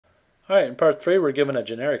Alright, in part 3 we're given a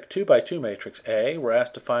generic 2 by 2 matrix A. We're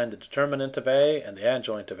asked to find the determinant of A and the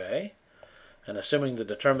adjoint of A. And assuming the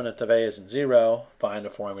determinant of A isn't 0, find a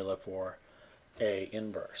formula for A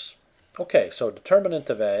inverse. Okay, so determinant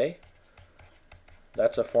of A,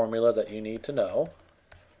 that's a formula that you need to know.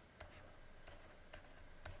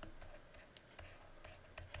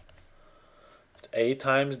 It's A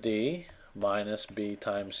times D minus B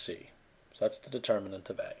times C. So that's the determinant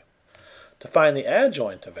of A. To find the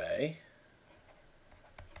adjoint of A,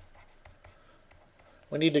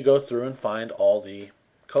 we need to go through and find all the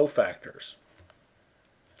cofactors.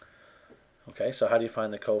 Okay, so how do you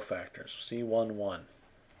find the cofactors? C11.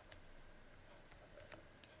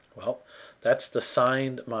 Well, that's the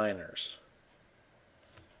signed minors.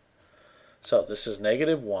 So this is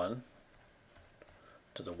negative 1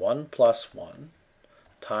 to the 1 plus 1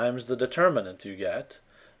 times the determinant you get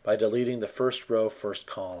by deleting the first row, first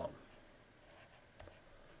column.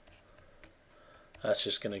 That's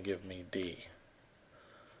just going to give me D.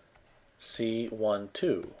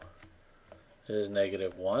 C12 is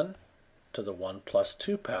negative 1 to the 1 plus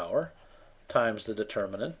 2 power times the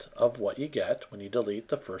determinant of what you get when you delete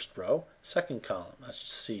the first row, second column. That's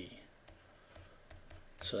C.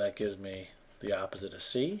 So that gives me the opposite of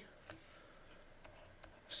C.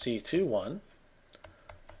 C21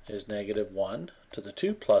 is negative 1 to the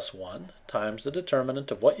 2 plus 1 times the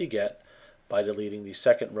determinant of what you get by deleting the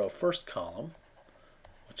second row, first column,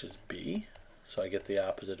 which is B. So I get the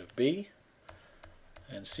opposite of B.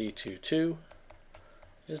 And C22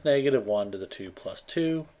 is negative 1 to the 2 plus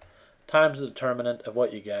 2 times the determinant of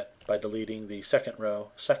what you get by deleting the second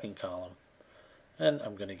row, second column. And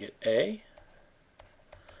I'm going to get A.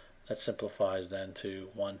 That simplifies then to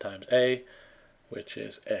 1 times A, which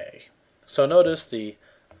is A. So notice the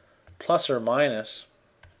plus or minus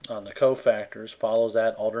on the cofactors follows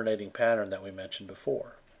that alternating pattern that we mentioned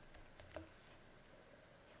before.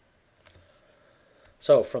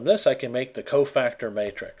 So from this I can make the cofactor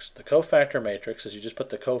matrix. The cofactor matrix is you just put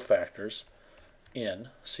the cofactors in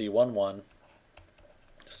C11,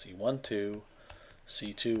 C12,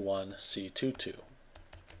 C21, C22.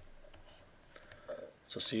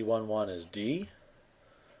 So C11 is D,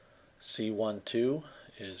 C12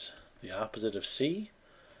 is the opposite of C,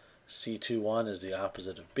 C21 is the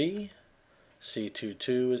opposite of B,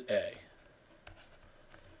 C22 is A.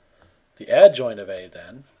 The adjoint of A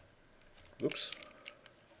then,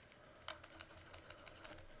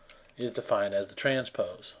 is defined as the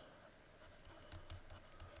transpose.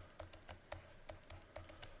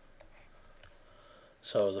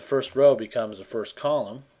 So the first row becomes the first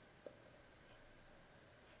column.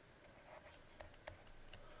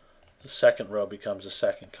 The second row becomes the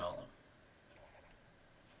second column.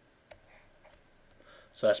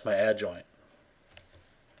 So that's my adjoint.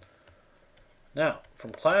 Now,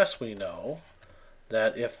 from class we know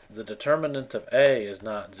that if the determinant of A is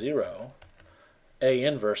not 0, A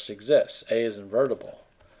inverse exists. A is invertible.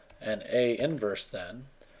 And A inverse then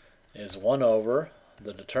is 1 over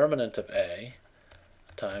the determinant of A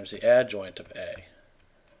times the adjoint of A.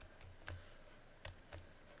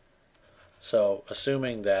 So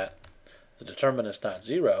assuming that the determinant is not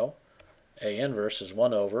 0, A inverse is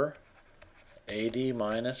 1 over AD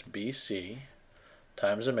minus BC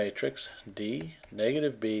times the matrix D,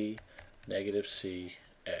 negative B, negative C,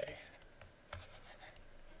 A.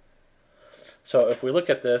 So if we look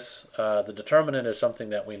at this, the determinant is something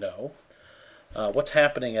that we know. What's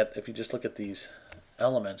happening if you just look at these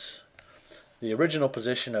elements, the original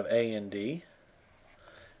position of A and D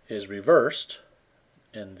is reversed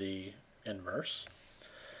in the inverse,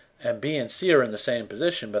 and B and C are in the same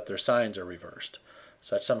position, but their signs are reversed.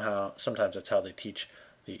 So that's sometimes that's how they teach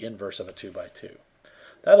the inverse of a 2 by 2.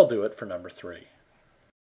 That'll do it for number 3.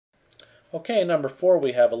 Okay, number 4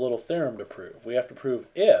 we have a little theorem to prove. We have to prove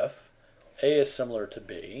if A is similar to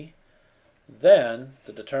B, then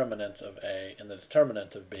the determinant of A and the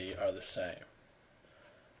determinant of B are the same.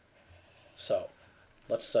 So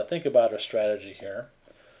let's think about our strategy here.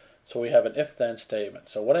 So we have an if-then statement.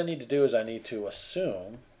 So what I need to do is I need to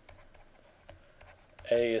assume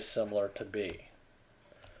A is similar to B.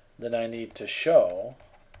 Then I need to show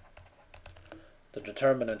the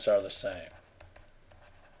determinants are the same.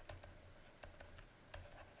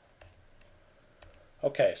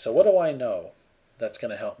 Okay, so what do I know that's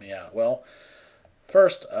going to help me out? Well,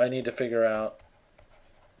 first I need to figure out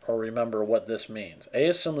or remember what this means. A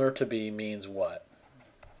is similar to B means what?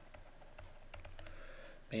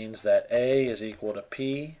 Means that A is equal to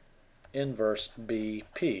P inverse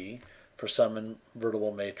BP for some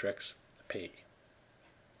invertible matrix P.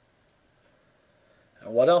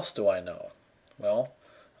 And what else do I know? Well,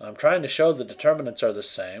 I'm trying to show the determinants are the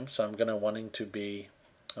same, so I'm going to want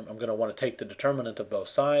to take the determinant of both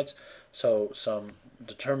sides. So some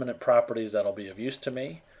determinant properties that'll be of use to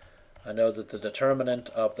me. I know that the determinant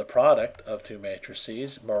of the product of two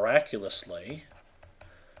matrices miraculously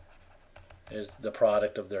is the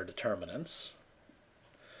product of their determinants.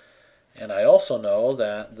 And I also know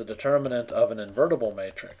that the determinant of an invertible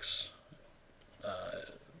matrix,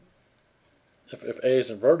 if A is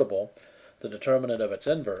invertible, the determinant of its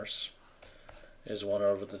inverse is 1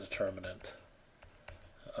 over the determinant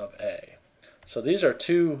of A. So these are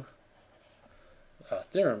two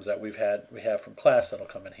theorems that we have from class that'll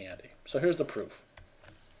come in handy. So here's the proof.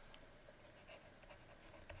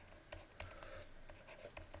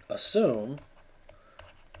 Assume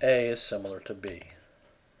A is similar to B.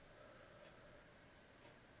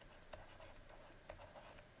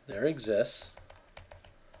 There exists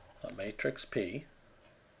a matrix P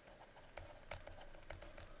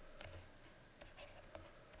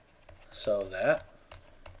so that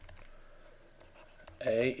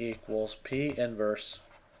A equals P inverse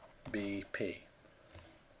BP.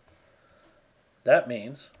 That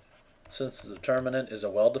means, since the determinant is a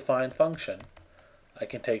well-defined function, I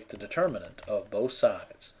can take the determinant of both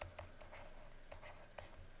sides.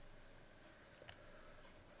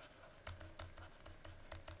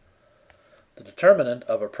 The determinant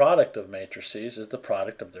of a product of matrices is the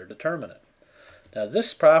product of their determinant. Now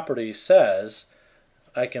this property says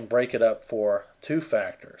I can break it up for two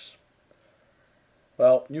factors.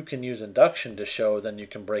 Well, you can use induction to show then you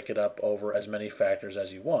can break it up over as many factors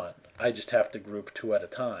as you want. I just have to group two at a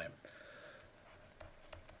time.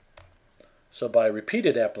 So by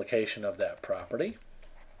repeated application of that property,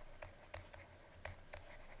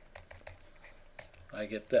 I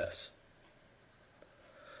get this.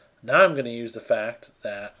 Now I'm going to use the fact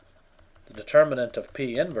that the determinant of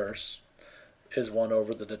P inverse is 1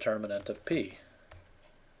 over the determinant of P.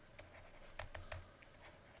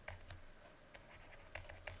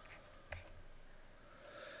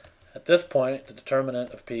 At this point, the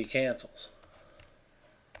determinant of P cancels.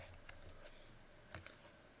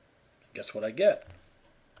 Guess what I get?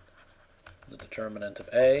 The determinant of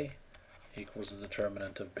A equals the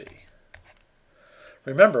determinant of B.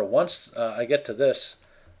 Remember, once I get to this,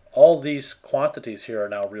 all these quantities here are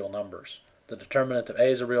now real numbers. The determinant of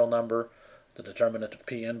A is a real number, the determinant of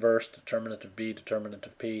P inverse, determinant of B, determinant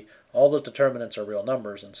of P, all those determinants are real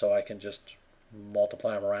numbers, and so I can just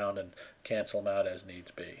multiply them around and cancel them out as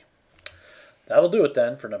needs be. That'll do it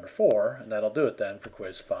then for number 4, and that'll do it then for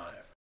quiz 5.